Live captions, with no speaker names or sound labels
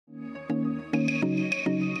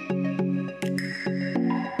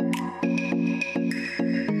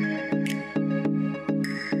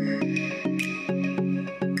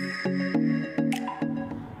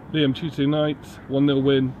Liam, Tuesday night, 1-0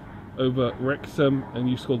 win over Wrexham, and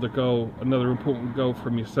you scored the goal, another important goal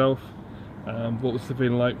from yourself. What was the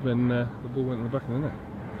feeling like when the ball went in the back of the net?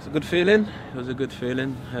 It's a good feeling. It was a good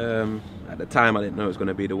feeling. At the time, I didn't know it was going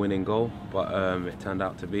to be the winning goal, but it turned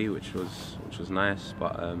out to be, which was nice.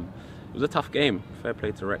 But it was a tough game. Fair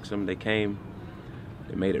play to Wrexham. They came.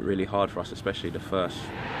 They made it really hard for us, especially the first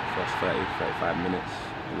 30, 35 minutes.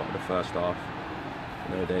 A lot of the first half.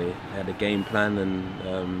 You know, they had a game plan,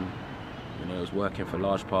 and it was working for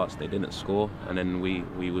large parts. They didn't score, and then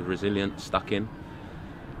we were resilient, stuck in,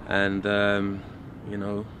 and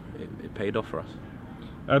it paid off for us.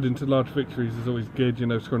 Adding to large victories is always good,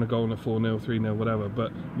 scoring a goal in a 4-0, 3-0, whatever.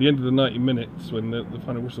 But at the end of the 90 minutes, when the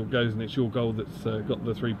final whistle goes and it's your goal that's got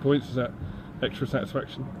the 3 points, is that extra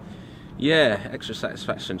satisfaction? Yeah, extra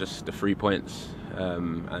satisfaction, just the 3 points.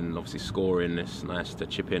 And obviously scoring, it's nice to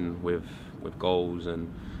chip in with goals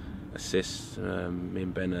and assists. Me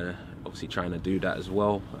and Ben are obviously trying to do that as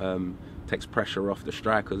well. Takes pressure off the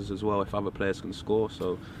strikers as well if other players can score,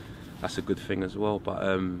 so that's a good thing as well. But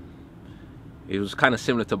it was kind of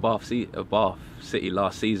similar to Bath City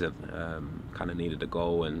last season. Kind of needed a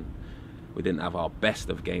goal, and we didn't have our best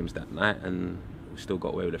of games that night, and we still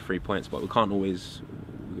got away with the 3 points. But we can't always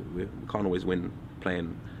win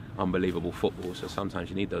playing unbelievable football. So sometimes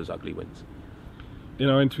you need those ugly wins. In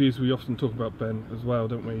our interviews, we often talk about Ben as well,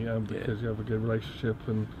 don't we? Because you have a good relationship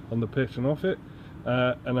and on the pitch and off it.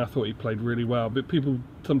 And I thought he played really well. But people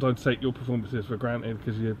sometimes take your performances for granted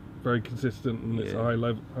because you're very consistent and it's a high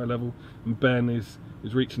level. And Ben is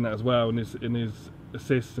reaching that as well, and his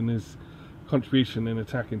assists and his contribution in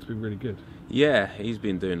attacking has been really good. Yeah, he's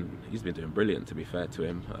been doing brilliant, to be fair to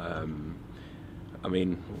him. I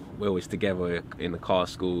mean, we're always together in the car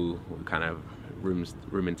school, we kind of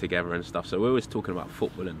rooming together and stuff. So we're always talking about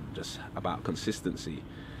football and just about consistency.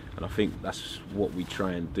 And I think that's what we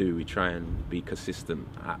try and do. We try and be consistent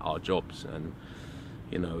at our jobs, and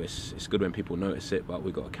it's good when people notice it, but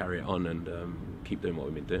we've got to carry it on and keep doing what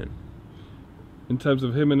we've been doing. In terms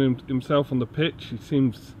of him and himself on the pitch, he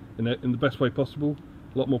seems in the best way possible,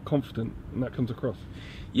 a lot more confident, and that comes across.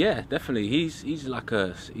 Yeah, definitely. He's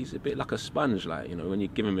a bit like a sponge. Like, when you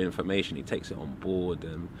give him information, he takes it on board.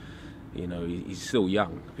 And he's still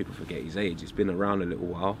young. People forget his age. He's been around a little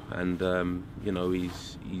while, and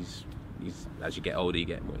he's as you get older, you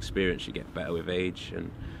get more experience. You get better with age,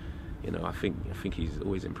 and I think he's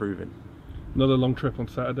always improving. Another long trip on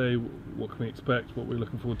Saturday. What can we expect? What we're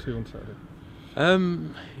looking forward to on Saturday?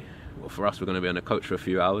 Well, for us, we're going to be on the coach for a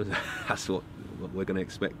few hours. That's what we're going to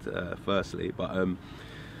expect, firstly. But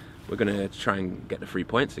we're going to try and get the 3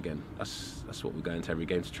 points again. That's what we're going to every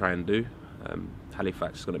game to try and do.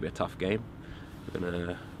 Halifax is going to be a tough game. We're going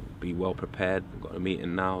to be well prepared. We've got a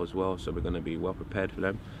meeting now as well, so we're going to be well prepared for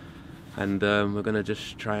them. And we're going to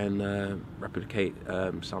just try and replicate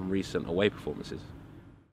some recent away performances.